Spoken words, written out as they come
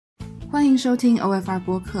欢迎收听 OFR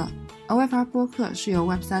播客。OFR 播客是由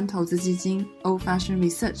Web3 投资基金 Old Fashion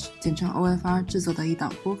Research 简称 OFR 制作的一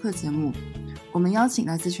档播客节目。我们邀请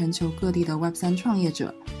来自全球各地的 Web3 创业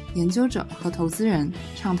者、研究者和投资人，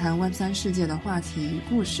畅谈 Web3 世界的话题与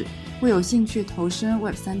故事，为有兴趣投身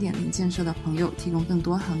Web 3.0 建设的朋友提供更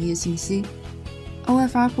多行业信息。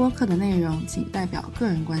OFR 播客的内容仅代表个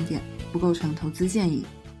人观点，不构成投资建议。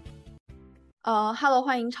Hello，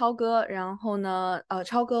 欢迎超哥。然后呢，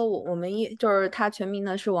超哥，我们就是他全名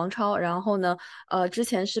呢是王超。然后呢，之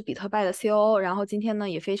前是比特币的 COO。然后今天呢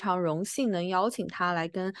也非常荣幸能邀请他来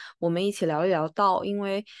跟我们一起聊一聊道。因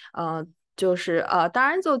为当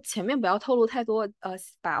然就前面不要透露太多，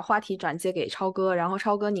把话题转接给超哥。然后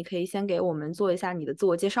超哥，你可以先给我们做一下你的自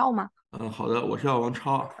我介绍吗？好的，我是王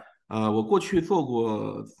超。我过去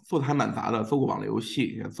做的还蛮杂的，做过网络游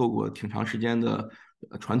戏，也做过挺长时间的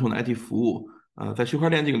传统的 IT 服务。在区块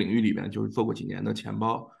链这个领域里面，就是做过几年的钱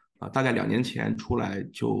包。大概2年前出来，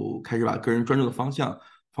就开始把个人专注的方向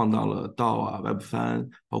放到了道啊、Web3，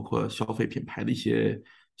包括消费品牌的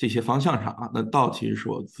这些方向上啊。那道其实是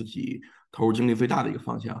我自己投入精力最大的一个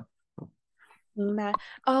方向。明白。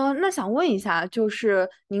那想问一下，就是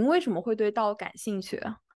您为什么会对道感兴趣？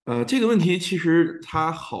这个问题其实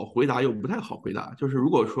它好回答又不太好回答。就是如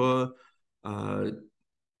果说，呃，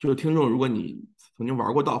就是听众，如果你曾经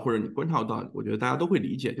玩过道或者你观察到道，我觉得大家都会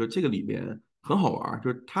理解，就是这个里边很好玩，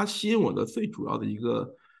就是它吸引我的最主要的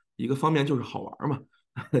一个方面就是好玩嘛，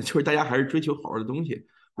就是大家还是追求好玩的东西。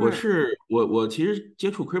我其实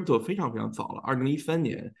接触 crypto 非常非常早了，2013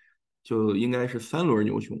年就应该是3轮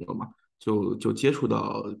牛熊了嘛，就接触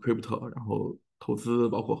到 crypto，然后投资，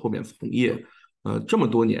包括后面从业。这么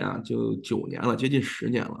多年啊，就9年了，接近10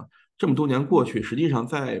年了。这么多年过去，实际上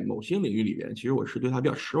在某些领域里边，其实我是对它比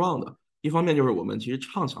较失望的。一方面就是我们其实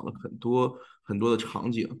畅想了很多很多的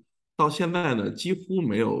场景，到现在呢，几乎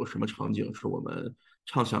没有什么场景是我们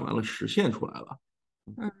畅想完了实现出来了，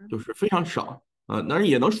就是非常少。当然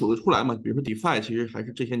也能数得出来嘛，比如说 DeFi，其实还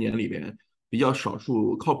是这些年里边比较少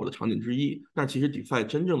数靠谱的场景之一。但其实 DeFi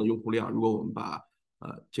真正的用户量，如果我们把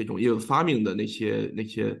这种业务发明的那些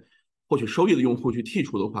获取收益的用户去剔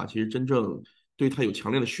除的话，其实真正对它有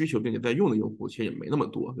强烈的需求并且在用的用户，其实也没那么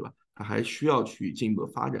多，对吧？它还需要去进一步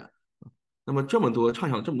的发展。那么畅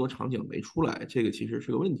想这么多场景没出来，这个其实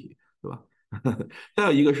是个问题，对吧？再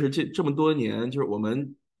有一个是这么多年，就是我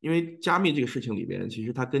们因为加密这个事情里边，其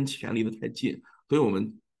实它跟钱离得太近，所以我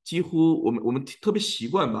们几乎我们特别习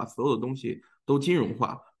惯把所有的东西都金融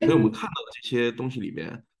化，所以我们看到的这些东西里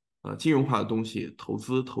边，金融化的东西，投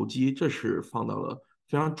资投机，这是放到了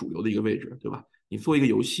非常主流的一个位置，对吧？你做一个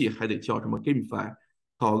游戏还得叫什么 GameFi，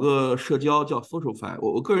搞个社交叫 SocialFi，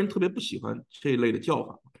我个人特别不喜欢这一类的叫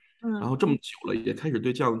法。然后这么久了，也开始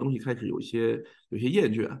对这样的东西开始有些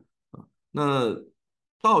厌倦啊。那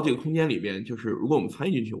到这个空间里边，就是如果我们参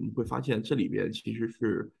与进去，我们会发现这里边其实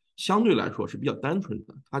是相对来说是比较单纯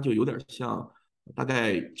的，它就有点像大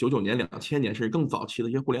概99年、2000年甚至更早期的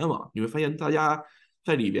一些互联网。你会发现大家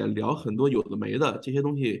在里边聊很多有的没的这些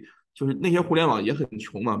东西，就是那些互联网也很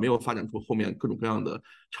穷嘛，没有发展出后面各种各样的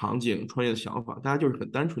场景、创业的想法，大家就是很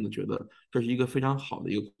单纯的觉得这是一个非常好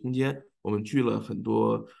的一个空间。我们聚了很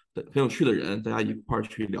多很有趣的人，大家一块儿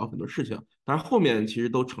去聊很多事情。但是后面其实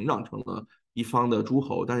都成长成了一方的诸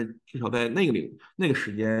侯，但是至少在那个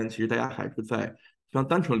时间，其实大家还是在非常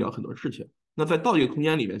单纯地聊很多事情。那在道这个空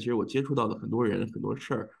间里面，其实我接触到的很多人、很多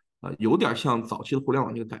事儿，有点像早期的互联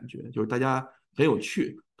网那个感觉，就是大家很有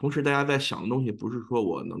趣，同时大家在想的东西不是说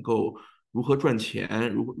我能够如何赚钱，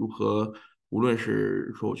如何，无论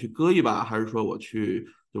是说我去割一把，还是说我去，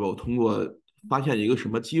对吧？我通过发现一个什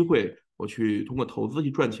么机会，我去通过投资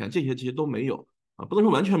去赚钱，这些其实都没有啊，不能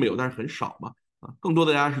说完全没有，但是很少嘛。更多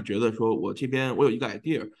的大家是觉得说我这边我有一个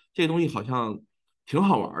idea，这个东西好像挺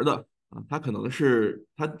好玩的啊，它可能是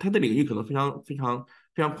它的领域可能非常非常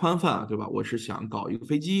非常宽泛啊，对吧？我是想搞一个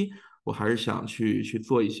飞机，我还是想去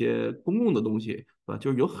做一些公共的东西，对吧？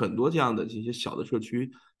就是有很多这样的这些小的社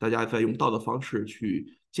区，大家在用道的方式去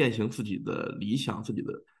践行自己的理想、自己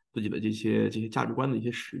的这些价值观的一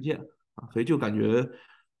些实践啊，所以就感觉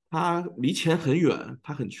它离钱很远，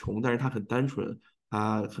它很穷，但是它很单纯，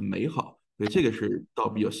它很美好。所以这个是倒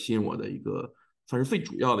比较吸引我的一个，算是最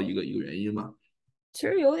主要的一个原因吧。其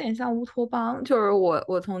实有点像乌托邦，就是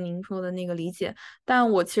我从您说的那个理解。但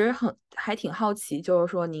我其实还挺好奇，就是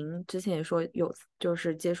说您之前也说有就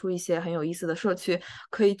是接触一些很有意思的社区，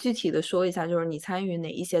可以具体的说一下，就是你参与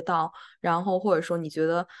哪一些道，然后或者说你觉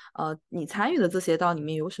得你参与的这些道里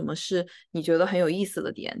面有什么是你觉得很有意思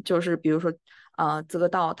的点，就是比如说这个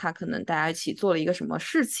道它可能大家一起做了一个什么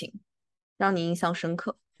事情，让你印象深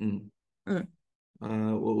刻。嗯。嗯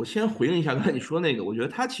我先回应一下刚才你说那个，我觉得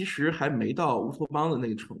它其实还没到乌托邦的那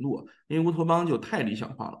个程度，因为乌托邦就太理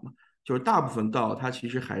想化了嘛。就是大部分道它其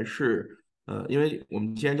实还是因为我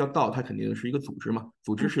们既然叫道，它肯定是一个组织嘛，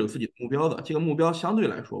组织是有自己的目标的，这个目标相对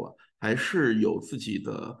来说吧，还是有自己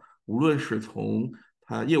的，无论是从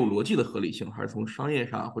它业务逻辑的合理性，还是从商业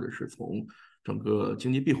上，或者是从整个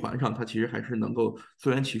经济闭环上，它其实还是能够自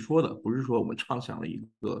圆其说的，不是说我们畅想了一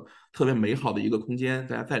个特别美好的一个空间，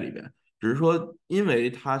大家在里边。只是说，因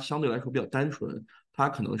为它相对来说比较单纯，它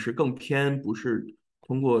可能是更偏不是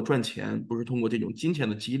通过赚钱，不是通过这种金钱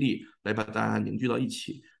的激励来把大家凝聚到一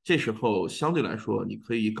起。这时候相对来说，你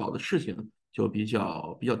可以搞的事情就比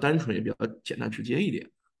较单纯，也比较简单直接一点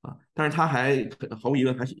啊。但是它还毫无疑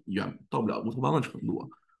问还是远到不了乌托邦的程度。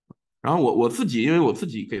然后我自己，因为我自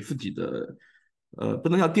己给自己的不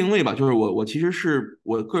能叫定位吧，就是我其实是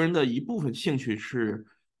我个人的一部分兴趣是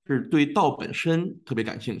对道本身特别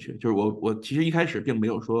感兴趣，就是我其实一开始并没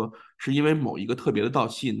有说是因为某一个特别的道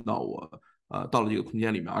吸引到我到了这个空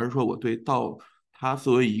间里面，而是说我对道它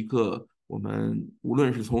作为一个我们无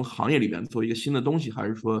论是从行业里面做一个新的东西，还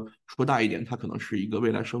是说大一点，它可能是一个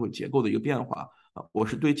未来社会结构的一个变化啊，我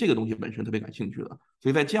是对这个东西本身特别感兴趣的。所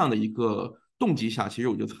以在这样的一个动机下，其实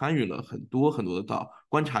我就参与了很多很多的道，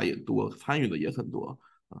观察也多，参与的也很多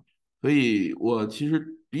啊。所以我其实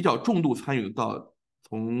比较重度参与的道，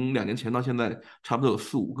从2年前到现在，差不多有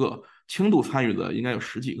4、5个，轻度参与的应该有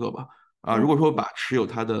10几个吧。啊，如果说把持有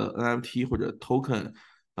它的 NFT 或者 token，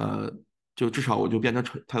呃，就至少我就变成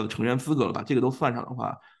它的成员资格了吧。这个都算上的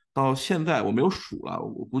话，到现在我没有数了，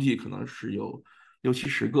我估计可能是有6、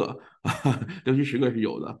7、10个，6、7、10个是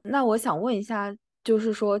有的。那我想问一下，就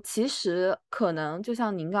是说，其实可能就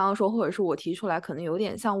像您刚刚说，或者是我提出来，可能有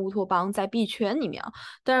点像乌托邦在币圈里面啊。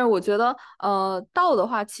但是我觉得，道的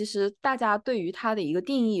话，其实大家对于它的一个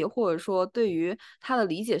定义，或者说对于它的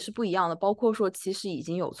理解是不一样的。包括说，其实已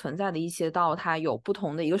经有存在的一些道，它有不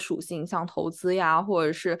同的一个属性，像投资呀，或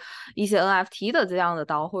者是一些 NFT 的这样的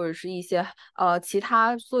道，或者是一些其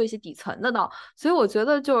他做一些底层的道。所以我觉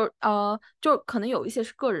得就可能有一些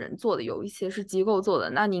是个人做的，有一些是机构做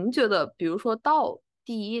的。那您觉得，比如说道，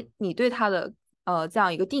第一，你对它的这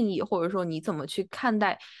样一个定义，或者说你怎么去看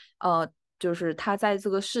待就是它在这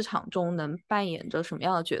个市场中能扮演着什么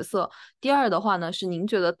样的角色？第二的话呢，是您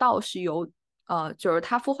觉得道是由就是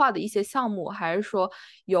它孵化的一些项目，还是说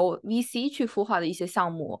由 VC 去孵化的一些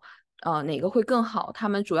项目？哪个会更好？它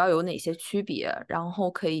们主要有哪些区别？然后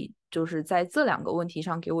可以就是在这两个问题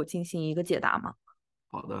上给我进行一个解答吗？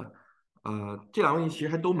好的，这两个问题其实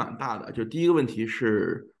还都蛮大的。就第一个问题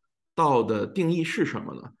是道的定义是什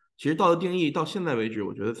么呢？其实道的定义到现在为止，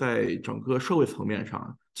我觉得在整个社会层面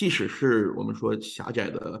上，即使是我们说狭窄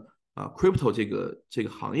的crypto 这个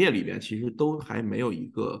行业里边，其实都还没有一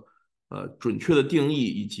个准确的定义，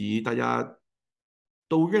以及大家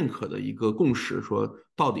都认可的一个共识，说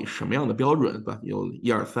到底什么样的标准，对吧？有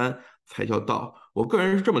1、2、3才叫道。我个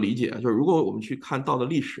人是这么理解，就是如果我们去看道的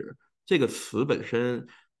历史。这个词本身，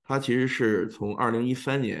它其实是从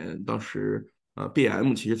2013年，当时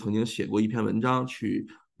BM 其实曾经写过一篇文章，去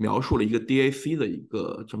描述了一个 DAC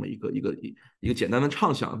的这么一个简单的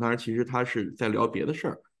畅想。当然，其实他是在聊别的事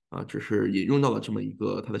儿啊，只是引用到了这么一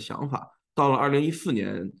个他的想法。到了2014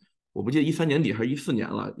年，我不记得13年底还是14年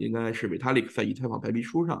了，应该是 Vitalik 在以太坊白皮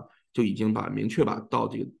书上就已经明确把道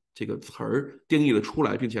这个词儿定义了出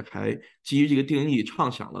来，并且还基于这个定义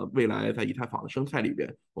畅想了未来在以太坊的生态里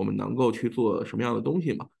边，我们能够去做什么样的东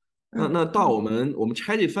西嘛？那到我们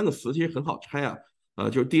拆这3个词其实很好拆啊，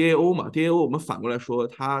就是 DAO 嘛，DAO 我们反过来说，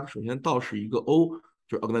它首先道是一个 O，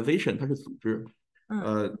就是 organization，它是组织，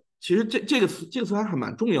嗯其实这个词还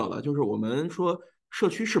蛮重要的，就是我们说社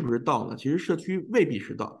区是不是道呢？其实社区未必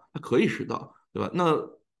是道，它可以是道，对吧？那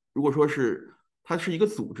如果说是它是一个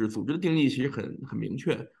组织，组织的定义其实很明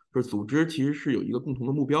确，就是组织其实是有一个共同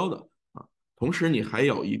的目标的啊，同时你还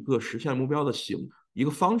有一个实现目标的一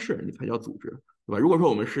个方式，你才叫组织，对吧？如果说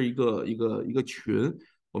我们是一个群，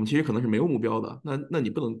我们其实可能是没有目标的，那你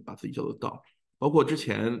不能把自己叫做道。包括之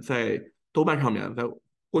前在豆瓣上面，在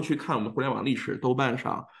过去看我们互联网历史，豆瓣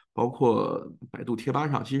上，包括百度贴吧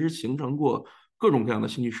上，其实形成过各种各样的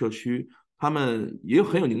兴趣社区，他们也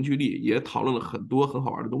很有凝聚力，也讨论了很多很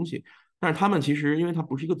好玩的东西。但是他们其实因为它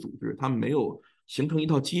不是一个组织，他们没有形成一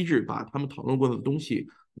套机制，把他们讨论过的东西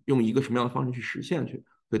用一个什么样的方式去实现去，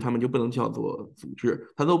所以他们就不能叫做组织。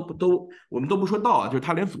他我们都不说道啊，就是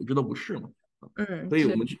他连组织都不是嘛。嗯，是。所以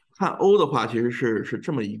我们去看欧的话，其实是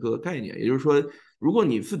这么一个概念，也就是说，如果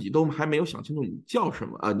你自己都还没有想清楚你叫什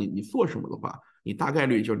么啊，你做什么的话，你大概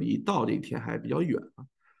率就离道这一天还比较远啊。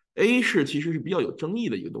A 其实是比较有争议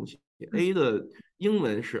的一个东西，A 的英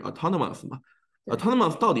文是 autonomous 嘛，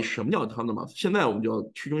 autonomous 到底什么叫 autonomous？ 现在我们叫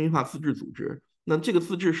去中心化自治组织。那这个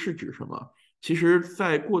自治是指什么？其实，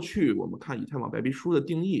在过去我们看以太坊白皮书的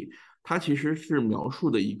定义，它其实是描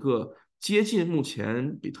述的一个接近目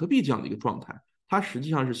前比特币这样的一个状态。它实际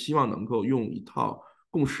上是希望能够用一套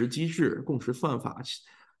共识机制、共识算法，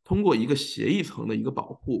通过一个协议层的一个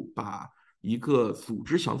保护，把一个组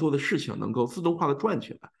织想做的事情能够自动化的转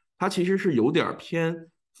起来。它其实是有点偏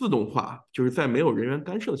自动化，就是在没有人员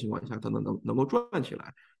干涉的情况下，它能够转起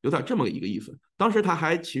来，有点这么一个意思。当时它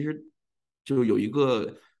还其实就有一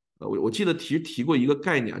个我记得提过一个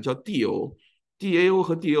概念叫 DAO，DAO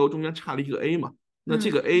和 DAO 中间差了一个 A 嘛。那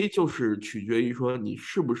这个 A 就是取决于说你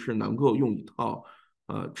是不是能够用一套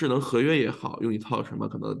智能合约也好，用一套什么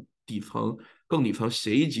可能更底层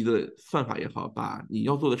协议级的算法也好，把你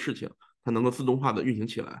要做的事情它能够自动化的运行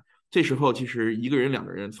起来。这时候其实一个人两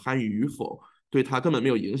个人参与与否对它根本没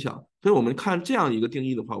有影响。所以我们看这样一个定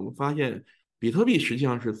义的话，我们发现比特币实际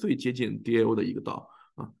上是最接近 DAO 的一个道。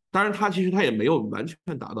当然，它其实它也没有完全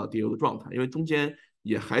达到 DAO 的状态，因为中间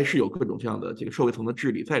也还是有各种这样的这个社会层的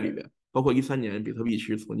治理在里边。包括13年，比特币其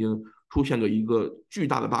实曾经出现过一个巨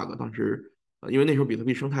大的 bug，当时因为那时候比特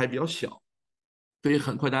币生态还比较小，所以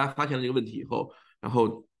很快大家发现了这个问题以后，然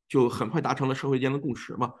后就很快达成了社会间的共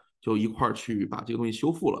识嘛，就一块儿去把这个东西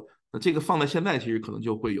修复了。那这个放在现在，其实可能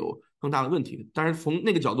就会有更大的问题。但是从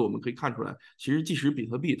那个角度，我们可以看出来，其实即使比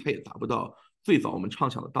特币，它也达不到最早我们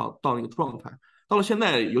畅想的到那个状态。到了现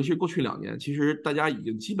在，尤其是过去2年，其实大家已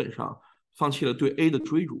经基本上放弃了对 A 的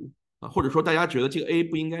追逐或者说大家觉得这个 A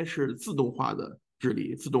不应该是自动化的治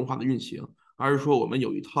理、自动化的运行，而是说我们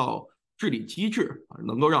有一套治理机制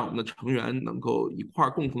能够让我们的成员能够一块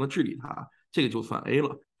儿共同的治理它，这个就算 A 了。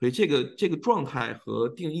所以这个状态和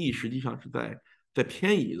定义实际上是在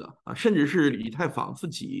偏移的甚至是以太坊自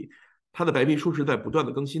己它的白皮书是在不断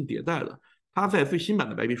的更新迭代的。它在最新版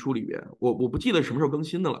的白皮书里边，我不记得什么时候更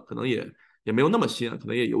新的了，可能也没有那么新，可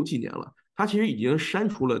能也有几年了。它其实已经删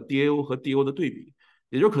除了 DAO 和 DO 的对比，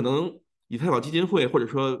也就可能以太坊基金会或者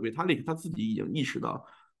说 Vitalik 他自己已经意识到，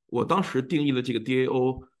我当时定义的这个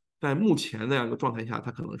DAO 在目前那样一个状态下，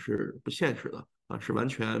它可能是不现实的是完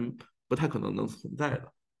全不太可能存在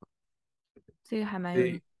的。这个还蛮有意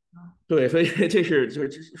对思的。对，所以就是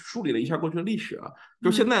梳理了一下过去的历史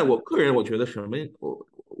就现在我个人我觉得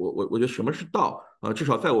我觉得什么是道至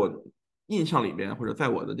少在我印象里面或者在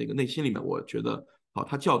我的这个内心里面，我觉得好，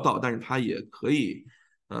它叫道，但是它也可以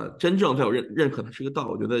真正在我认可它是个道，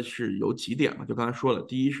我觉得是有几点嘛，就刚才说了，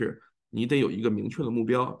第一是你得有一个明确的目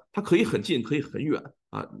标，它可以很近，可以很远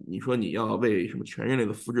你说你要为什么全人类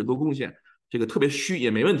的福祉做贡献，这个特别虚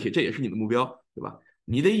也没问题，这也是你的目标，对吧？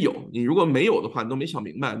你得有，你如果没有的话，你都没想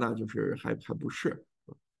明白，那就是还不是。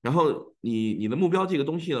然后你的目标这个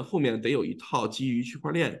东西呢，后面得有一套基于区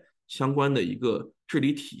块链相关的一个治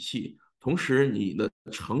理体系，同时你的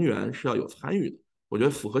成员是要有参与的。我觉得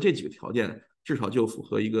符合这几个条件，至少就符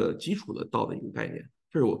合一个基础的道的一个概念。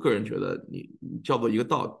这是我个人觉得你叫做一个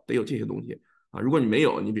道，得有这些东西如果你没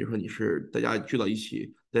有，你比如说你是大家聚到一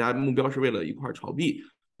起，大家目标是为了一块炒币，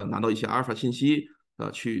拿到一些阿尔法信息。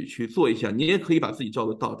去做一下，你也可以把自己叫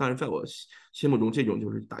做道，但是在我心目中，这种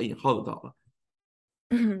就是打引号的道了。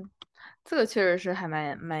嗯，这个确实是还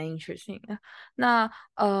蛮 interesting 的。那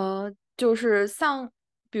就是像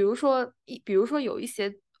比如说有一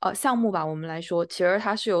些项目吧，我们来说，其实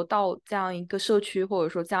它是由到这样一个社区或者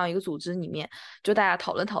说这样一个组织里面，就大家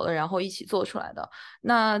讨论讨论，然后一起做出来的。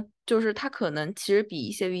那就是它可能其实比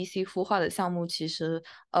一些 VC 孵化的项目，其实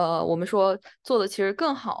我们说做的其实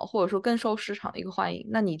更好，或者说更受市场的一个欢迎。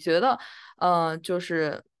那你觉得就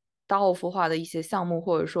是DAO孵化的一些项目，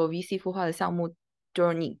或者说 VC 孵化的项目？就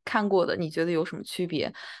是你看过的，你觉得有什么区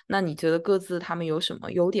别？那你觉得各自他们有什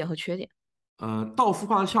么优点和缺点？道孵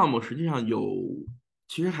化的项目实际上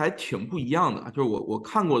其实还挺不一样的。就是我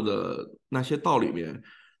看过的那些道里面，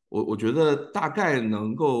我觉得大概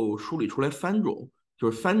能够梳理出来3种，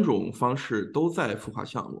就是3种方式都在孵化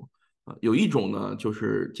项目有一种呢，就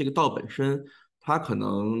是这个道本身，它可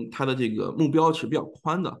能它的这个目标是比较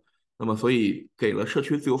宽的，那么所以给了社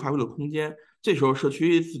区自由发挥的空间。这时候社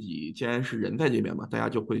区自己既然是人在这边嘛，大家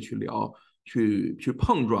就会去聊、去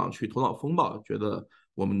碰撞、去头脑风暴，觉得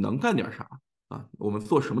我们能干点啥我们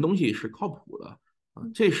做什么东西是靠谱的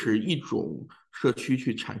这是一种社区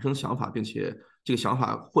去产生想法，并且这个想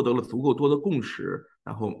法获得了足够多的共识，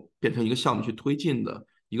然后变成一个项目去推进的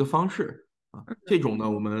一个方式这种呢，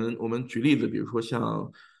我们举例子，比如说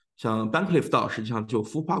像 Bankless DAO，实际上就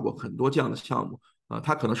孵化过很多这样的项目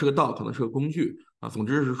它可能是个道，可能是个工具总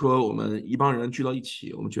之是说我们一帮人聚到一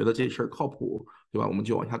起，我们觉得这事儿靠谱，对吧？我们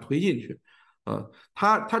就往下推进去。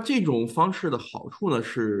它这种方式的好处呢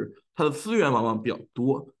是它的资源往往比较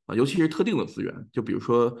多尤其是特定的资源，就比如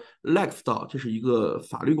说 Lex 道，这是一个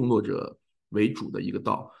法律工作者为主的一个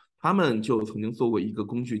道，他们就曾经做过一个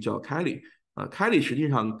工具叫 Kelly。Kelly 实际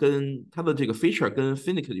上跟它的这个 feature 跟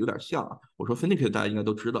Syndicate 有点像我说 Syndicate 大家应该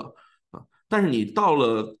都知道但是你到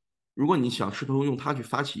了，如果你想试图用它去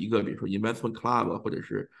发起一个，比如说 investment club 或者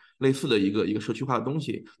是类似的一个社区化的东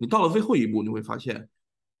西，你到了最后一步，你会发现，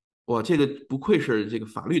哇，这个不愧是这个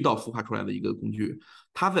法律道孵化出来的一个工具，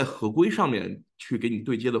它在合规上面去给你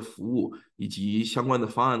对接的服务以及相关的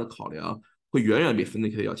方案的考量，会远远比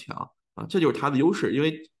Syndicate 要强这就是它的优势，因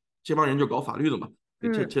为这帮人就搞法律的嘛，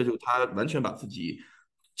这就他完全把自己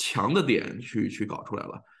强的点去搞出来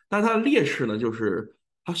了。但是它的劣势呢，就是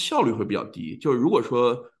它效率会比较低。就是如果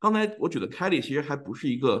说刚才我举的开利其实还不是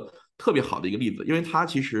一个特别好的一个例子，因为它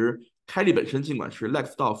其实开利本身尽管是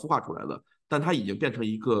Lex 道孵化出来的，但它已经变成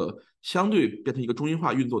一个相对变成一个中心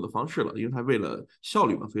化运作的方式了，因为它为了效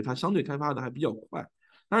率嘛，所以它相对开发的还比较快。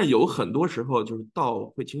但是有很多时候就是道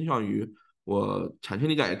会倾向于我产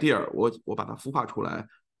生一个 idea，我把它孵化出来，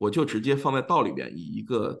我就直接放在道里边，以一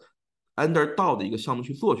个 under 道的一个项目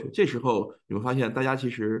去做去。这时候你会发现，大家其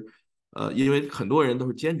实因为很多人都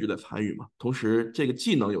是兼职的参与嘛，同时这个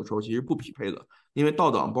技能有时候其实不匹配的，因为道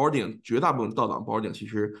的 onboarding 绝大部分道的 onboarding 其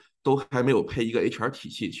实都还没有配一个 HR 体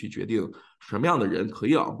系去决定什么样的人可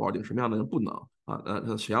以 onboarding，什么样的人不能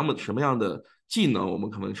什么样的技能我们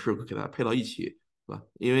可能是给它配到一起。对吧？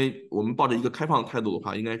因为我们抱着一个开放的态度的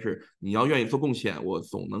话，应该是你要愿意做贡献，我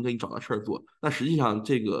总能给你找到事儿做。那实际上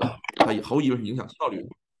这个它毫无疑问是影响效率的，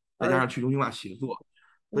再加上去中心化协作，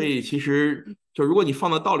所以其实就如果你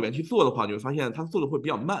放到道里面去做的话，你会发现它做的会比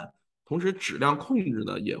较慢，同时质量控制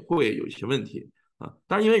呢也会有一些问题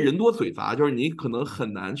当然，因为人多嘴杂，就是你可能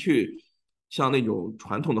很难去像那种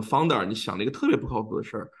传统的 founder，你想了一个特别不靠谱的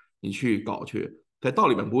事儿，你去搞去，在道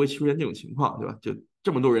里面不会出现这种情况，对吧？就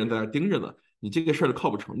这么多人在那盯着呢，你这个事儿的靠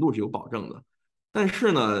谱程度是有保证的。但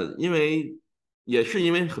是呢，也是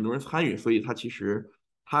因为很多人参与，所以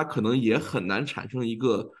它可能也很难产生一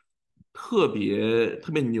个特别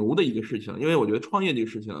牛的一个事情。因为我觉得创业这个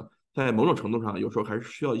事情，在某种程度上，有时候还是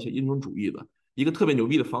需要一些英雄主义的。一个特别牛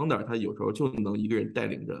逼的 founder，他有时候就能一个人带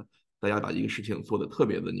领着大家把一个事情做得特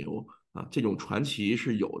别的牛这种传奇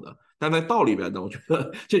是有的。但在道里边呢，我觉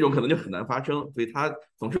得这种可能就很难发生，所以它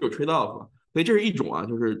总是有 trade off。所以这是一种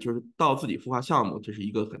就是道自己孵化项目，这是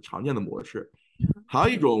一个很常见的模式。还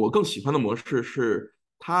有一种我更喜欢的模式是，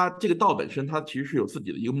它这个道本身它其实是有自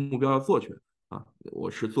己的一个目标要做去我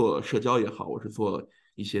是做社交也好，我是做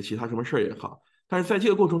一些其他什么事儿也好，但是在这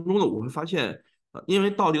个过程中呢，我会发现因为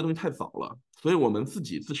道这个东西太早了，所以我们自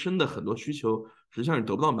身的很多需求实际上是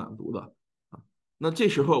得不到满足的那这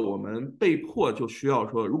时候我们被迫就需要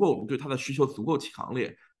说，如果我们对它的需求足够强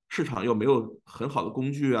烈，市场又没有很好的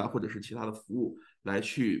工具或者是其他的服务来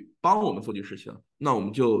去帮我们做这个事情，那我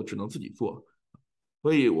们就只能自己做。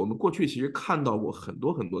所以我们过去其实看到过很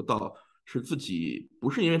多很多道是自己不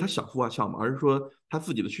是因为他想孵化项目，而是说他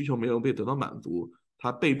自己的需求没有被得到满足，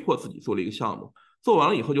他被迫自己做了一个项目。做完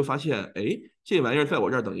了以后就发现，哎，这玩意儿在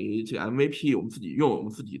我这儿等于这个 MVP，我们自己用，我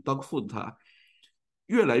们自己 dog food 它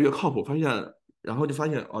越来越靠谱。然后就发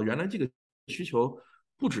现哦，原来这个需求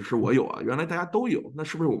不只是我有原来大家都有。那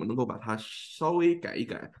是不是我们能够把它稍微改一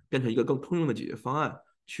改，变成一个更通用的解决方案，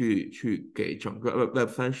去给整个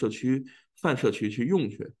Web3社区泛社区去用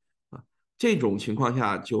去这种情况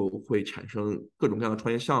下就会产生各种各样的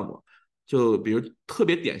创业项目。就比如特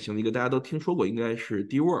别典型的一个，大家都听说过，应该是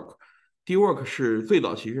D-Work。D-Work 是最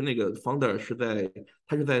早其实那个 founder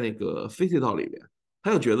他是在那个 City 道里边，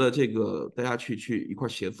他就觉得这个大家去一块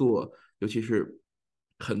协作，尤其是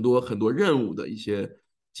很多很多任务的一些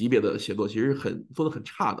级别的协作，其实做的很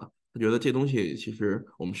差的。他觉得这东西其实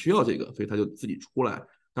我们需要这个，所以他就自己出来。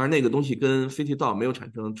当然，那个东西跟 City 道没有产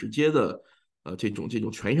生直接的这种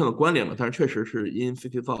权益上的关联嘛，但是确实是因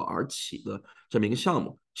City 道而起的这么一个项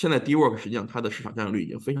目。现在 D-Work 实际上它的市场占有率已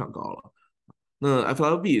经非常高了。那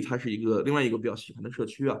FLB 它是另外一个比较喜欢的社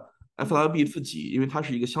区FLB 自己因为它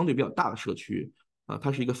是一个相对比较大的社区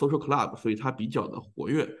它是一个 social club，所以它比较的活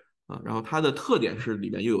跃然后它的特点是里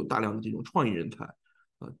面又有大量的这种创意人才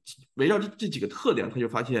围绕这几个特点，他就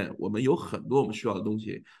发现我们有很多我们需要的东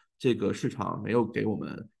西，这个市场没有给我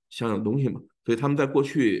们相应的东西嘛，所以他们在过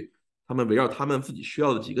去，他们围绕他们自己需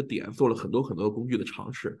要的几个点做了很多很多工具的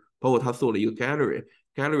尝试，包括他做了一个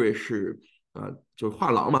gallery 是就是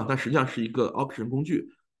画廊嘛，但实际上是一个 auction 工具，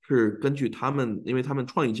是根据因为他们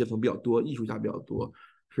创意阶层比较多，艺术家比较多，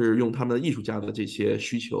是用他们艺术家的这些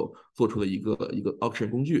需求做出的一个 auction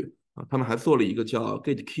工具他们还做了一个叫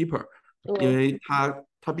gatekeeper。因对，为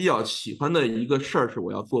他比较喜欢的一个事儿是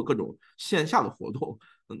我要做各种线下的活动，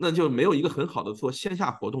那就没有一个很好的做线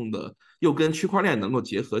下活动的，又跟区块链能够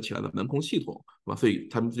结合起来的门控系统，是吧？所以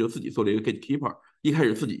他们就自己做了一个 gatekeeper，一开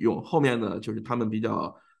始自己用，后面呢就是他们比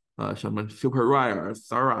较什么 Super Rare、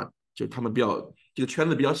Sara，就他们比较这个圈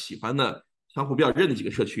子比较喜欢的，相互比较认的几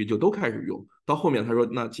个社区就都开始用。到后面他说，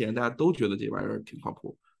那既然大家都觉得这玩意儿挺靠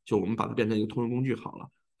谱，就我们把它变成一个通用工具好了。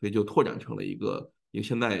所以就拓展成了一个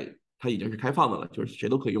现在它已经是开放的了，就是谁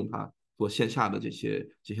都可以用它做线下的这些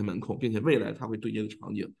门控，并且未来它会对接的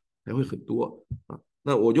场景还会很多啊。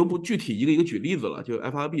那我就不具体一个一个举例子了，就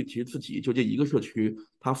FRB 其实自己就这一个社区，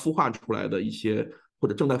它孵化出来的一些或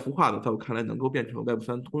者正在孵化的，在我看来能够变成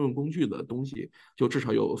Web3通用工具的东西，就至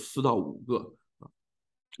少有4到5个。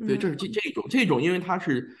所以嗯。这种，因为它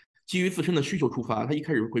是基于自身的需求出发，它一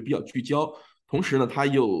开始会比较聚焦，同时呢，它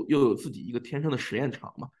又有自己一个天生的实验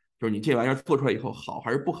场嘛，就是你这玩意儿做出来以后好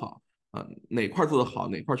还是不好啊、哪块做得好，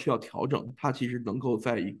哪块需要调整，它其实能够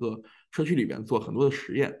在一个社区里面做很多的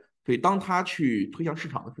实验，所以当它去推向市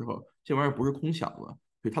场的时候，这玩意儿不是空想的，所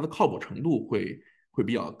以它的靠谱程度会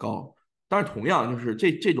比较高。当然，同样就是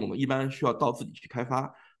这种的，一般需要到自己去开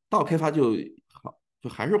发，到开发就好，就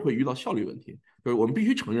还是会遇到效率问题。就是我们必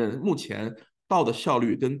须承认，目前道的效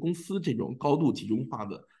率跟公司这种高度集中化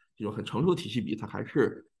的这种很成熟的体系比，它还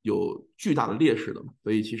是有巨大的劣势的嘛。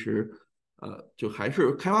所以其实就还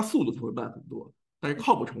是开发速度它会慢很多，但是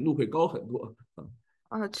靠谱程度会高很多。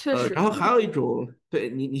确实。然后还有一种，对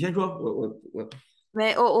你先说，我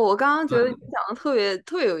没，我刚刚觉得你嗯讲的特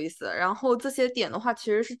别有意思，然后这些点的话，其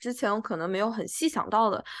实是之前我可能没有很细想到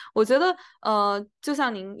的。我觉得，就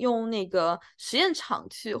像您用那个实验场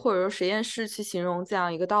去或者说实验室去形容这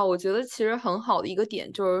样一个道，我觉得其实很好的一个点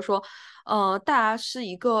就是说，大家是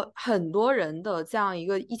一个很多人的这样一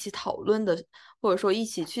个一起讨论的，或者说一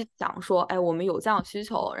起去讲说，哎，我们有这样的需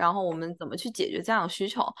求，然后我们怎么去解决这样的需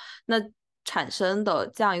求，那产生的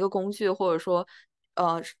这样一个工具，或者说。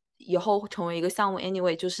呃以后成为一个项目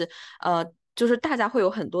，anyway，呃，就是大家会有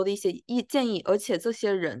很多的一些建议，而且这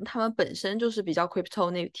些人他们本身就是比较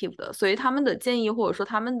crypto native 的，所以他们的建议或者说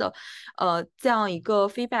他们的这样一个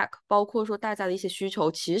feedback，包括说大家的一些需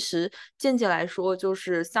求，其实间接来说就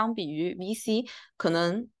是相比于 VC 可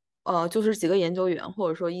能。就是几个研究员，或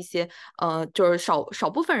者说一些就是少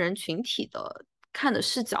部分人群体的看的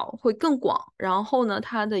视角会更广，然后呢，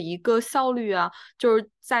它的一个效率啊，就是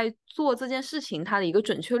在做这件事情，它的一个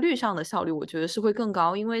准确率上的效率，我觉得是会更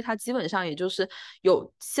高，因为它基本上也就是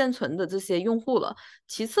有现存的这些用户了。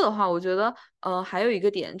其次的话，我觉得还有一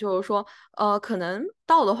个点就是说，可能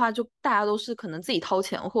到的话，就大家都是可能自己掏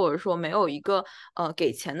钱，或者说没有一个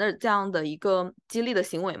给钱的这样的一个激励的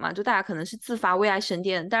行为嘛，就大家可能是自发为爱生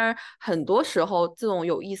电，但是很多时候这种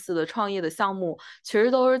有意思的创业的项目，其实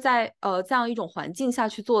都是在这样一种环境下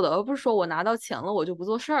去做的，而不是说我拿到钱了我就不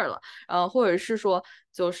做事儿了，或者是说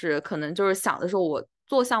就是可能就是想的时候我。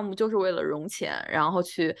做项目就是为了融钱，然后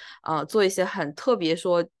去做一些很特别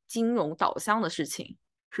说金融导向的事情。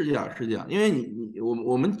是这样，是这样，因为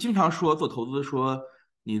我们经常说做投资说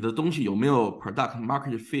你的东西有没有 product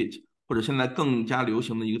market fit，或者现在更加流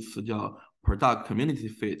行的一个词叫 product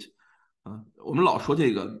community fit，我们老说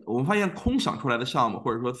这个，我们发现空想出来的项目，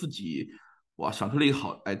或者说自己哇想出了一个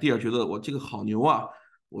好 idea，觉得我这个好牛啊，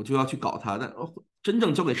我就要去搞它，但真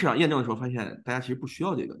正交给市场验证的时候，发现大家其实不需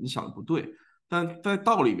要这个，你想的不对。但在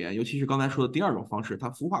道里面，尤其是刚才说的第二种方式，它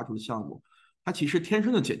孵化出的项目，它其实天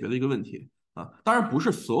生的解决了一个问题。当然不是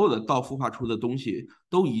所有的道孵化出的东西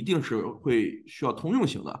都一定是会需要通用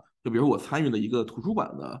性的。就比如我参与了一个图书馆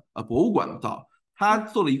的博物馆的道，它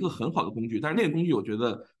做了一个很好的工具，但是那个工具我觉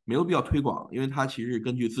得没有必要推广，因为它其实是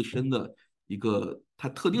根据自身的一个它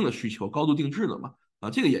特定的需求高度定制的嘛。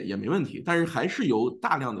这个也没问题，但是还是有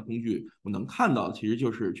大量的工具我能看到，其实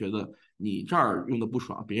就是觉得你这儿用的不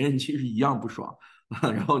爽，别人其实一样不爽，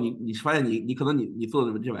然后你发现你可能你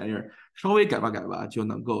做的这玩意儿稍微改吧改吧就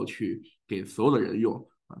能够去给所有的人用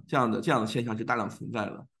这样的现象是大量存在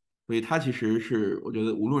的，所以它其实是我觉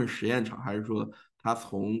得无论是实验场还是说它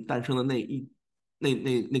从诞生的那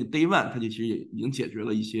个 day one，它就其实也已经解决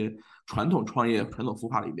了一些传统创业传统孵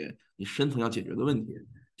化里边你深层要解决的问题。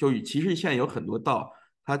就其实现在有很多道，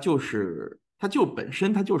它本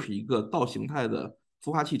身它就是一个道形态的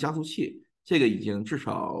孵化器加速器，这个已经至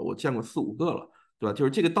少我见过4、5个了。对吧？就是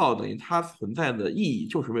这个道等于它存在的意义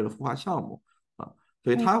就是为了孵化项目啊，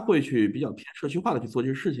所以嗯它会去比较偏社区化的去做这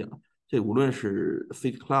些事情。这无论是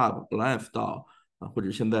City Club、Alliance 道或者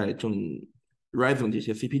现在正 Rising 这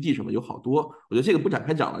些 CPG 什么有好多，我觉得这个不展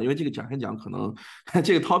开讲了，因为这个展开讲可能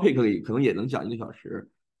这个 topic 里可能也能讲1个小时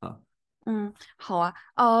啊。好啊，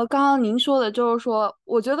刚刚您说的就是说，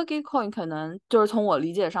我觉得 Gitcoin 可能就是从我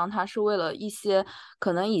理解上，它是为了一些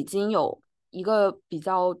可能已经有一个比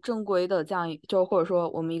较正规的这样就或者说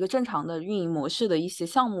我们一个正常的运营模式的一些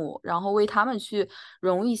项目，然后为他们去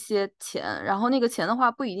融一些钱，然后那个钱的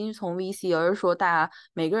话不一定是从 VC，而是说大家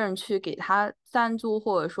每个人去给他赞助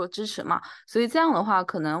或者说支持嘛，所以这样的话，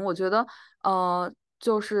可能我觉得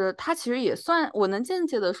就是它其实也算，我能间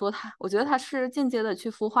接的说它，我觉得它是间接的去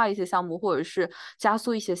孵化一些项目，或者是加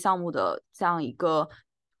速一些项目的这样一个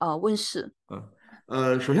问世。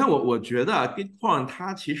首先我觉得 Bitcoin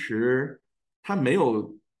它其实它没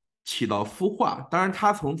有起到孵化，当然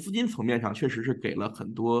它从资金层面上确实是给了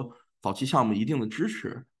很多早期项目一定的支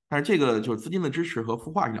持，但是这个就是资金的支持和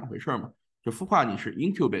孵化是两回事嘛。就孵化你是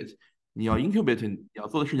incubate，你要 incubate 你要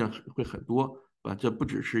做的事情会很多，这不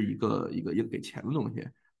只是一个给钱的东西。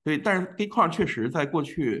所以，但是 Bitcoin 确实在过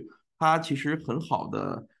去它其实很好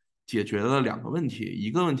的解决了两个问题，一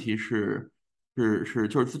个问题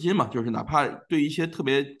就是资金嘛，就是哪怕对一些特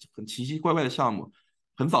别很奇奇怪怪的项目，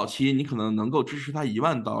很早期你可能能够支持它1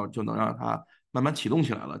万刀，就能让它慢慢启动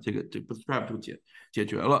起来了，这 bootstrap 就解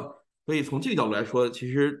决了。所以从这个角度来说，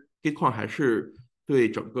其实 Bitcoin 还是对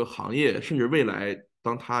整个行业，甚至未来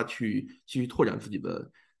当它去继续拓展自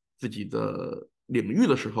己的领域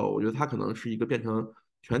的时候，我觉得它可能是一个变成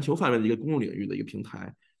全球范围的一个公共领域的一个平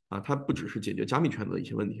台啊，它不只是解决加密圈的一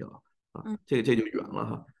些问题了啊，嗯。这就远了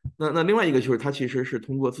哈。那另外一个就是它其实是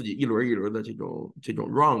通过自己一轮一轮的这种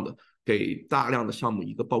round，给大量的项目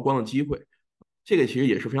一个曝光的机会，这个其实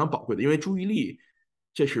也是非常宝贵的，因为注意力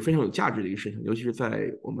这是非常有价值的一个事情，尤其是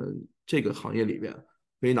在我们这个行业里边。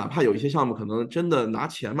所以哪怕有一些项目可能真的拿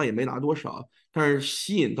钱嘛也没拿多少，但是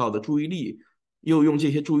吸引到的注意力，又用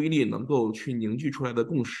这些注意力能够去凝聚出来的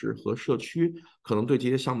共识和社区，可能对这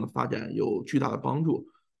些项目的发展有巨大的帮助。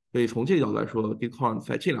所以从这个角度来说，Bitcoin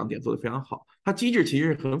在这两点做得非常好。它机制其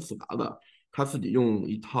实是很复杂的，它自己用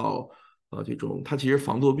一套这种，它其实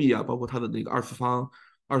防作弊啊，包括它的那个二次方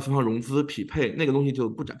融资匹配那个东西就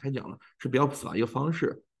不展开讲了，是比较复杂一个方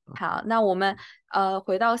式。好，那我们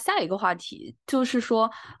回到下一个话题，就是说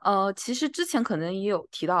其实之前可能也有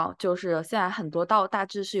提到，就是现在很多道大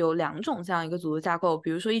致是有两种这样一个组织架构，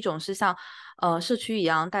比如说一种是像社区一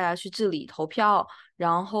样，大家去治理投票，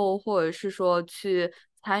然后或者是说去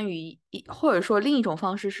参与或者说另一种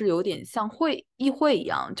方式是有点像议会一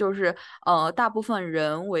样，就是大部分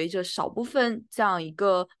人围着少部分这样一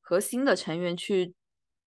个核心的成员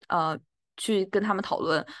呃去跟他们讨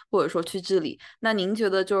论，或者说去治理。那您觉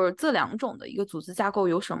得就是这两种的一个组织架构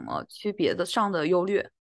有什么区别的上的优劣？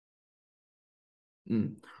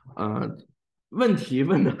嗯，呃，问题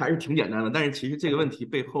问的还是挺简单的，但是其实这个问题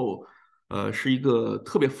背后，是一个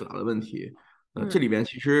特别复杂的问题。这嗯里边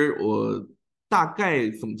其实我大概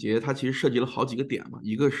总结，它其实涉及了好几个点嘛，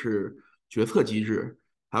一个是决策机制，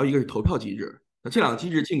还有一个是投票机制。那这两个机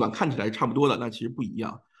制尽管看起来差不多的，但其实不一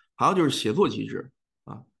样。还有就是协作机制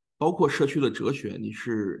啊，包括社区的哲学，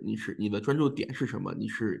你的专注点是什么？你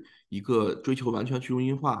是一个追求完全去中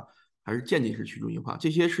心化，还是渐进式去中心化？这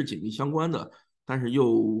些是紧密相关的。但是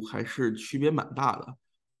又还是区别蛮大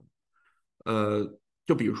的。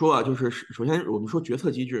就比如说啊，就是首先我们说决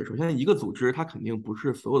策机制，首先一个组织它肯定不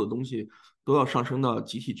是所有的东西都要上升到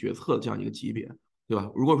集体决策这样一个级别，对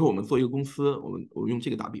吧？如果说我们做一个公司，我用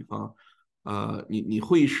这个打比方，你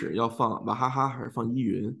会议室要放娃哈哈还是放依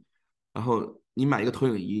云？然后你买一个投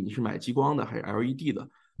影仪，你是买激光的还是 LED 的？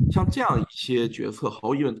像这样一些决策，毫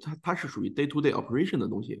无疑问，它是属于 day to day operation 的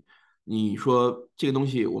东西。你说这个东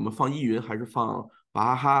西我们放依云还是放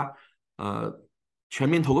娃哈哈？全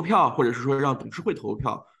民投个票，或者是说让董事会投个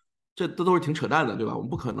票，这都是挺扯淡的，对吧？我们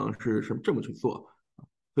不可能是这么去做，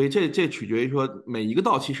所以这取决于说每一个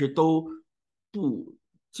道其实都不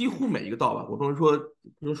几乎每一个道吧，我不能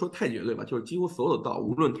说太绝对吧，就是几乎所有的道，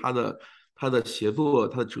无论它的协作、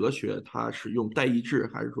它的哲学，它是用代议制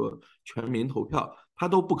还是说全民投票，它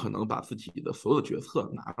都不可能把自己的所有的决策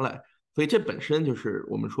拿来。所以这本身就是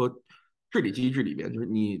我们说治理机制里边，就是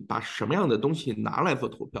你把什么样的东西拿来做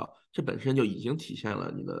投票，这本身就已经体现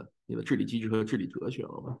了你的治理机制和治理哲学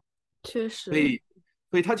了嘛。确实。所以，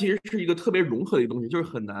所以它其实是一个特别融合的一个东西，就是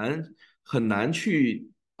很难去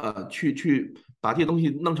把这些东西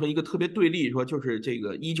弄成一个特别对立，说就是这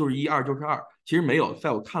个一就是一，二就是二。其实没有，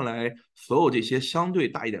在我看来，所有这些相对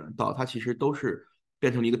大一点的道，它其实都是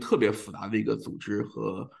变成了一个特别复杂的一个组织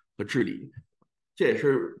和治理。这也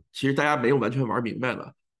是其实大家没有完全玩明白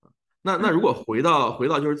的。那如果回到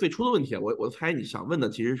就是最初的问题，我猜你想问的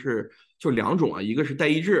其实是就两种啊，一个是代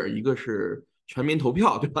议制，一个是全民投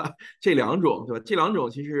票，对吧？这两种，对吧？这两种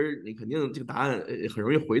其实你肯定这个答案很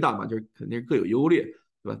容易回答嘛，就是肯定各有优劣，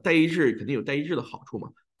对吧？代议制肯定有代议制的好处嘛，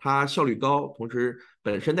它效率高，同时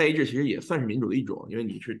本身代议制其实也算是民主的一种，因为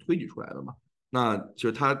你是推举出来的嘛。那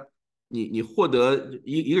就是你获得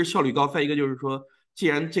一个是效率高，再一个就是说，既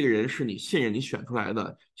然这个人是你信任你选出来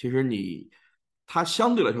的，其实他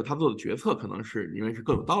相对来说他做的决策可能是因为是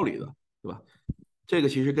更有道理的，对吧？这个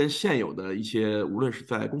其实跟现有的一些，无论是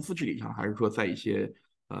在公司治理上，还是说在一些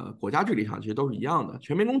国家治理上，其实都是一样的。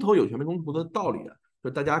全民公投有全民公投的道理的，就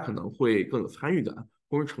大家可能会更有参与感，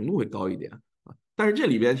公认程度会高一点啊。但是这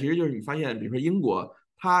里边其实就是你发现，比如说英国，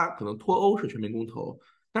它可能脱欧是全民公投，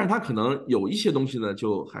但是它可能有一些东西呢，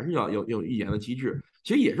就还是要有议言的机制，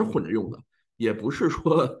其实也是混着用的，也不是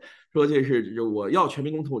说这是就我要全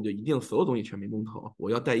民公投，我就一定所有东西全民公投，我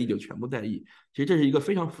要代议就全部代议。其实这是一个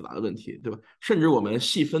非常复杂的问题，对吧？甚至我们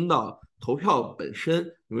细分到投票本身，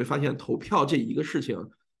你会发现投票这一个事情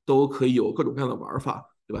都可以有各种各样的玩法，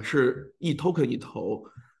对吧？是一 token 一投，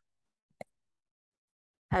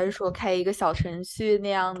还是说开一个小程序那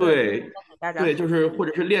样的，对给大家对，投？就是或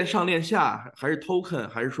者是链上链下，还是 token，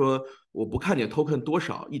还是说我不看你的 token 多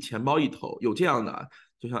少，一钱包一投，有这样的，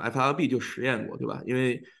就像 FRB 就实验过，对吧？因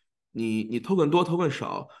为你 token 多 token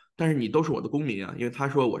少，但是你都是我的公民啊，因为他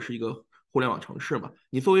说我是一个互联网城市嘛，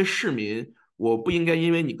你作为市民，我不应该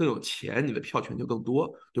因为你更有钱，你的票权就更多，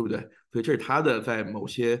对不对？所以这是他的在某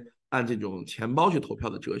些按这种钱包去投票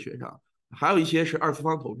的哲学上，还有一些是二次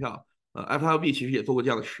方投票。FLB 其实也做过这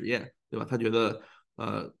样的实验，对吧？他觉得，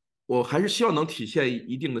我还是希望能体现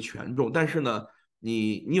一定的权重，但是呢，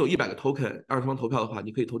你有100个 token 二次方投票的话，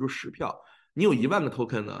你可以投出10票；你有1万个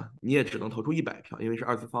token 呢，你也只能投出100票，因为是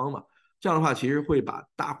二次方嘛。这样的话，其实会把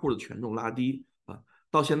大户的权重拉低啊。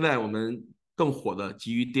到现在我们更火的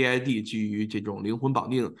基于 DID、基于这种灵魂绑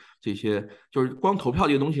定这些，就是光投票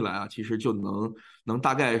这个东西来啊，其实就能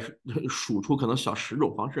大概数出可能小10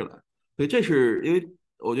种方式来。所以这是因为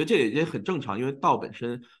我觉得这也很正常，因为道本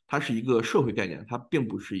身它是一个社会概念，它并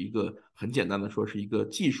不是一个很简单的说是一个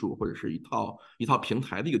技术或者是一套平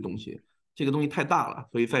台的一个东西。这个东西太大了，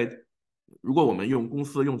所以如果我们用公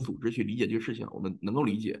司用组织去理解这个事情，我们能够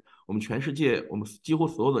理解，我们全世界我们几乎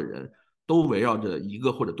所有的人都围绕着一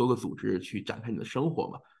个或者多个组织去展开你的生活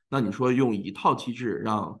嘛。那你说用一套机制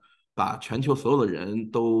把全球所有的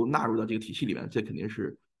人都纳入到这个体系里面，这肯定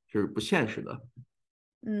是不现实的。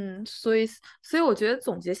所以我觉得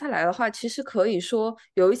总结下来的话，其实可以说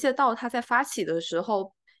有一些道它在发起的时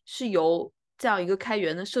候是由这样一个开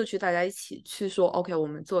源的社区大家一起去说，OK，我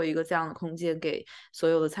们做一个这样的空间给所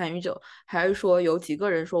有的参与者，还是说有几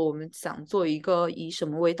个人说我们想做一个以什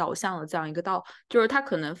么为导向的这样一个道，就是他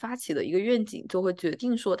可能发起的一个愿景就会决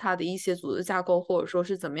定说他的一些组织架构或者说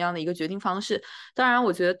是怎么样的一个决定方式。当然，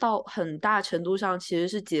我觉得到很大程度上其实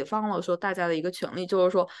是解放了说大家的一个权利，就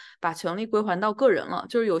是说把权利归还到个人了，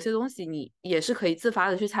就是有些东西你也是可以自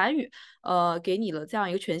发的去参与，给你了这样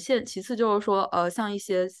一个权限。其次就是说，像一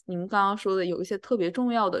些你们刚刚说的有一些特别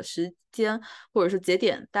重要的时间或者是节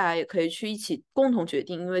点，大家也可以去一起共同决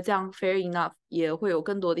定，因为这样 fair enough 也会有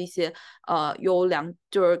更多的一些优良，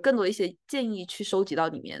就是更多的一些建议去收集到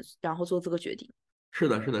里面，然后做这个决定。是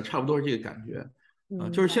的，是的，差不多是这个感觉。就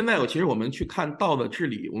明白。是现在其实我们去看道的治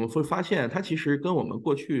理，我们会发现它其实跟我们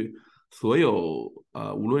过去所有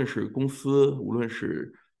无论是公司，无论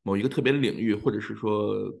是某一个特别的领域，或者是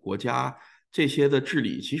说国家这些的治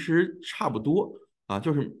理，其实差不多啊，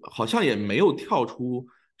就是好像也没有跳出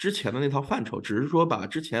之前的那套范畴，只是说把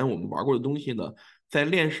之前我们玩过的东西呢，在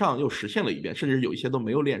链上又实现了一遍，甚至有一些都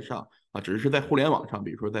没有链上啊，只是在互联网上，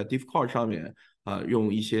比如说在 Discord 上面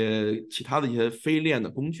用一些其他的一些非链的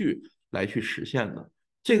工具来去实现的。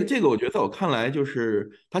这个，我觉得在我看来，就是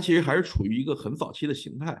它其实还是处于一个很早期的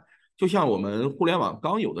形态。就像我们互联网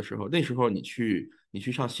刚有的时候，那时候你去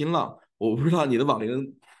上新浪，我不知道你的网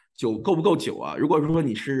龄够不够久啊？如果说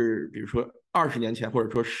你是比如说20年前，或者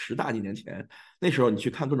说10大几年前，那时候你去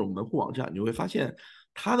看各种门户网站，你会发现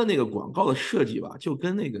它的那个广告的设计吧，就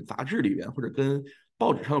跟那个杂志里边或者跟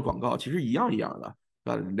报纸上的广告其实一样一样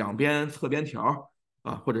的，两边侧边条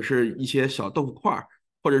或者是一些小豆腐块，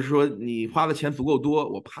或者是说你花的钱足够多，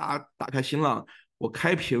我啪打开新浪，我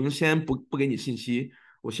开屏先不给你信息，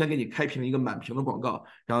我先给你开屏一个满屏的广告，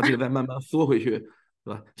然后这个再慢慢缩回去，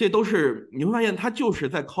对吧？这都是你会发现它就是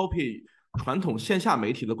在 copy 传统线下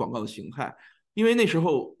媒体的广告的形态，因为那时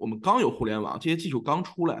候我们刚有互联网，这些技术刚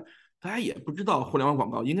出来，大家也不知道互联网广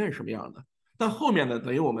告应该是什么样的。但后面呢，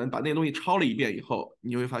等于我们把那个东西抄了一遍以后，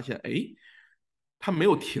你会发现，哎，它没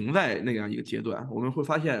有停在那样一个阶段。我们会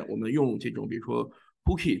发现，我们用这种比如说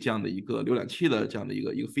cookie 这样的一个浏览器的这样的一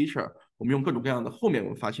个 feature，我们用各种各样的后面我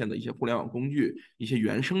们发现的一些互联网工具、一些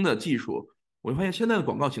原生的技术，我会发现现在的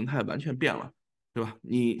广告形态完全变了，对吧？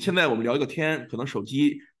你现在我们聊一个天，可能手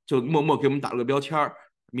机就默默给我们打了个标签儿，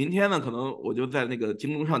明天呢，可能我就在那个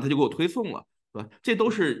京东上，他就给我推送了，对吧？这都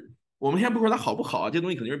是我们先不说它好不好啊，这东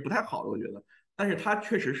西肯定是不太好的，我觉得。但是它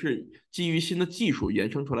确实是基于新的技术延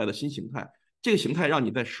伸出来的新形态，这个形态让你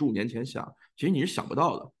在15年前想，其实你是想不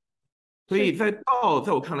到的。所以在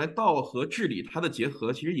我看来，道和治理它的结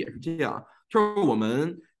合其实也是这样，就是我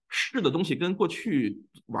们试的东西跟过去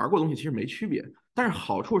玩过的东西其实没区别，但是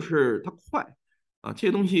好处是它快啊，这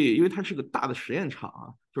些东西因为它是个大的实验场啊，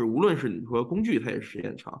就是无论是你说工具，它也是实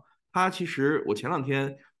验场。它其实我前两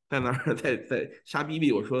天在那儿在瞎逼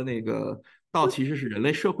逼，我说那个道其实是人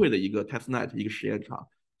类社会的一个 testnet 一个实验场，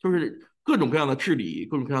就是各种各样的治理、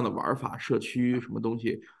各种各样的玩法、社区什么东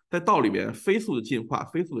西，在道里边飞速的进化、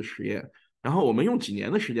飞速的实验。然后我们用几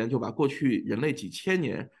年的时间就把过去人类几千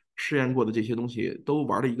年试验过的这些东西都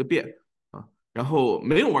玩了一个遍啊，然后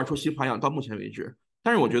没有玩出新花样，到目前为止。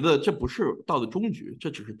但是我觉得这不是道的终局，这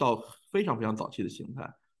只是道非常非常早期的形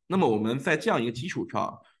态。那么我们在这样一个基础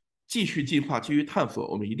上继续进化、继续探索，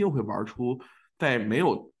我们一定会玩出在没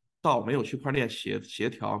有道、没有区块链协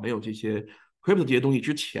调、没有这些 crypto 这些东西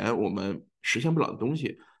之前，我们实现不了的东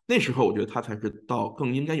西。那时候我觉得它才是道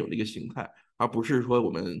更应该有的一个形态。而不是说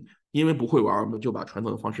我们因为不会玩，我们就把传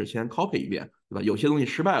统的方式先 copy 一遍，对吧？有些东西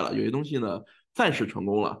失败了，有些东西呢暂时成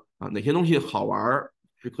功了啊。哪些东西好玩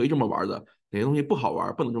是可以这么玩的，哪些东西不好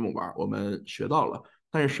玩不能这么玩，我们学到了。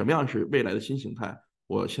但是什么样是未来的新形态，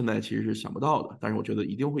我现在其实是想不到的，但是我觉得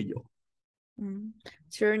一定会有。嗯，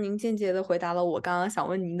其实您间接的回答了我刚刚想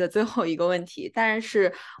问您的最后一个问题，但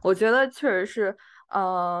是我觉得确实是，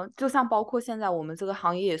就像包括现在我们这个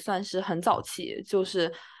行业也算是很早期，就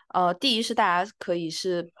是第一是大家可以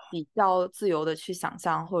是比较自由的去想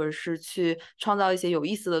象，或者是去创造一些有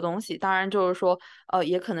意思的东西，当然就是说，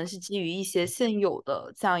也可能是基于一些现有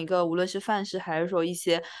的这样一个无论是范式还是说一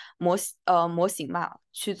些模型嘛，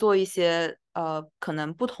去做一些可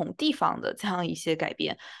能不同地方的这样一些改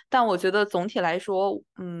变。但我觉得总体来说，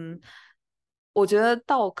我觉得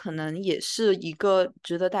道可能也是一个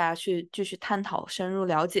值得大家去继续探讨、深入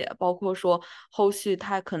了解，包括说后续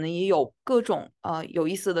它可能也有各种有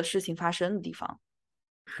意思的事情发生的地方。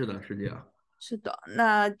是的，是这样。是的，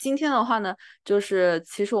那今天的话呢，就是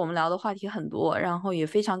其实我们聊的话题很多，然后也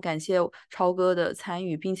非常感谢超哥的参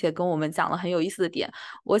与，并且跟我们讲了很有意思的点。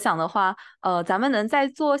我想的话，咱们能再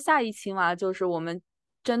做下一期吗？就是我们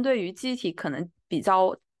针对于记忆体可能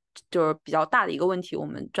就是比较大的一个问题，我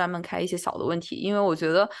们专门开一些小的问题，因为我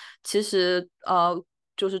觉得其实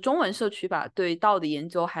就是中文社区吧，对道的研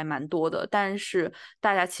究还蛮多的，但是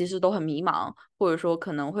大家其实都很迷茫，或者说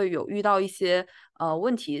可能会有遇到一些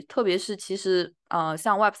问题，特别是其实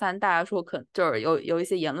像 Web3，大家说就是有一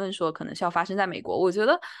些言论说可能是要发生在美国，我觉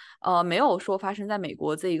得没有说发生在美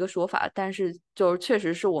国这一个说法，但是就是确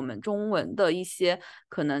实是我们中文的一些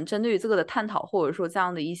可能针对于这个的探讨，或者说这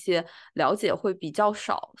样的一些了解会比较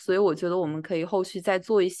少，所以我觉得我们可以后续再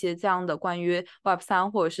做一些这样的关于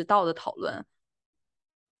Web3或者是道的讨论。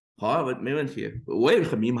好啊，没问题，我也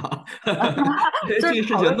很迷茫，因为这这个事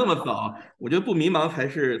情讨论，那么早，我觉得不迷茫才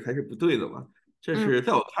是不对的嘛。这嗯是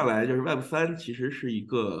在我看来，就是 Web3其实是一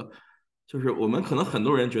个，就是我们可能很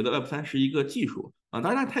多人觉得 Web3是一个技术啊，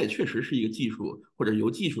当然它也确实是一个技术或者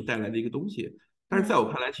由技术带来的一个东西，但是嗯在我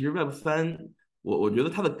看来，其实 Web3，我觉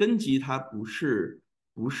得它的根基它不是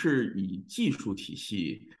以技术体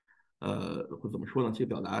系。或怎么说呢？这个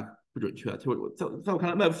表达不准确啊。就是在我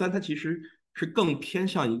看来，Web3它其实是更偏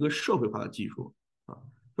向一个社会化的技术啊，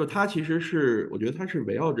就是它其实是我觉得它是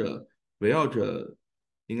围绕着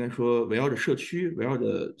应该说围绕着社区、围绕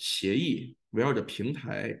着协议、围绕着平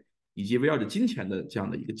台以及围绕着金钱的这样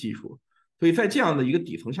的一个技术。所以在这样的一个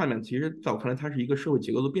底层下面，其实在我看来，它是一个社会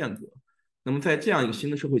结构的变革。那么在这样一个新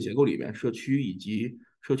的社会结构里面，社区以及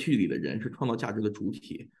社区里的人是创造价值的主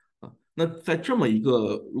体。那在这么一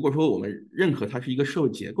个，如果说我们认可它是一个社会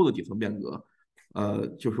结构的底层变革，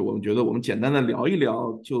就是我们觉得我们简单的聊一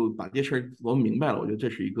聊就把这事儿琢磨明白了，我觉得这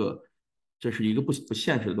是一个不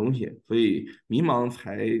现实的东西，所以迷茫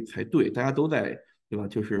才对，大家都在，对吧？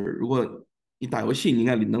就是如果你打游戏，你应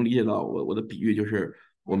该能理解到我的比喻，就是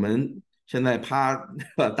我们现在啪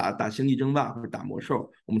打星际争霸或者打魔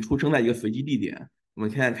兽，我们出生在一个随机地点，我们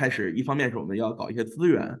现在开始，一方面是我们要搞一些资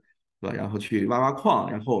源。对吧？然后去挖矿，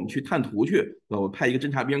然后我们去探图去，对吧？我派一个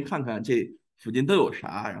侦察兵看看这附近都有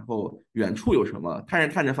啥，然后远处有什么，探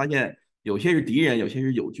着探着发现有些是敌人，有些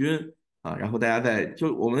是友军啊，然后大家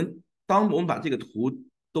当我们把这个图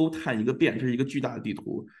都探一个遍，这是一个巨大的地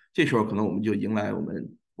图，这时候可能我们就迎来我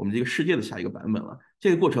们这个世界的下一个版本了。这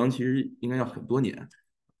个过程其实应该要很多年。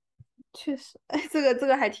确实，哎，这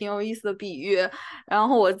个还挺有意思的比喻，然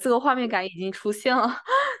后我这个画面感已经出现了，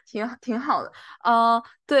挺好的。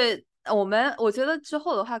对，我觉得之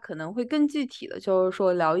后的话可能会更具体的，就是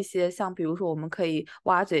说聊一些像比如说我们可以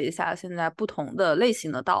挖掘一下现在不同的类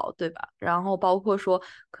型的道，对吧？然后包括说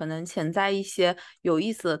可能潜在一些有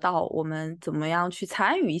意思的道，我们怎么样去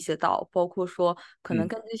参与一些道，包括说可能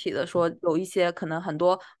更具体的说有一些可能很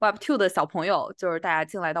多 Web2 的小朋友，就是大家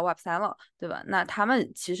进来到 Web3了，对吧？那他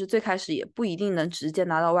们其实最开始也不一定能直接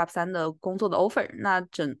拿到 Web3的工作的 offer，那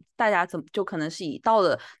大家就可能是以道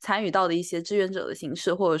的参与到的一些志愿者的形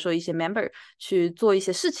式，或者说一些 member 去做一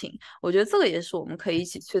些事情。我觉得这个也是我们可以一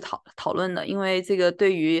起去讨论的，因为这个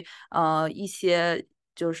对于一些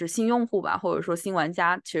就是新用户吧，或者说新玩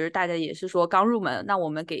家，其实大家也是说刚入门，那我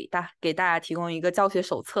们给大家提供一个教学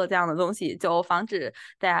手册这样的东西，就防止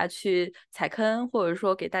大家去踩坑，或者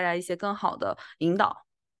说给大家一些更好的引导。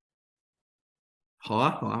好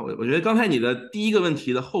啊，好啊，我觉得刚才你的第一个问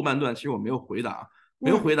题的后半段，其实我没有回答，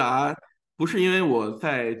没有嗯，回答，不是因为我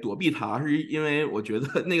在躲避它，而是因为我觉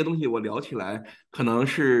得那个东西我聊起来可能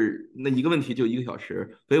是那一个问题就1个小时，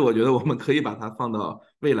所以我觉得我们可以把它放到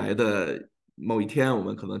未来的某一天，我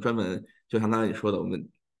们可能专门就像刚才你说的，我们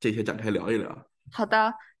这些展开聊一聊。好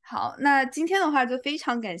的，好，那今天的话就非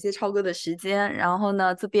常感谢超哥的时间，然后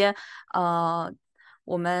呢，这边呃，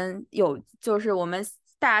我们就是我们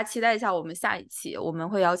大家期待一下，我们下一期我们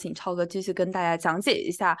会邀请超哥继续跟大家讲解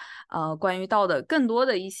一下关于道的更多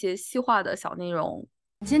的一些细化的小内容。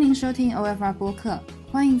感谢您收听 OFR 播客，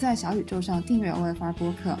欢迎在小宇宙上订阅 OFR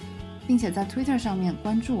播客，并且在 Twitter 上面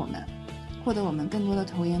关注我们，获得我们更多的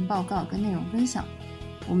投研报告跟内容分享。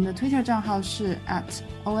我们的 Twitter 账号是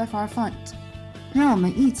 @OFRFund。让我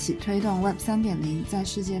们一起推动 Web 3.0在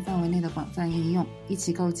世界范围内的广泛应用，一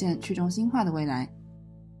起构建去中心化的未来。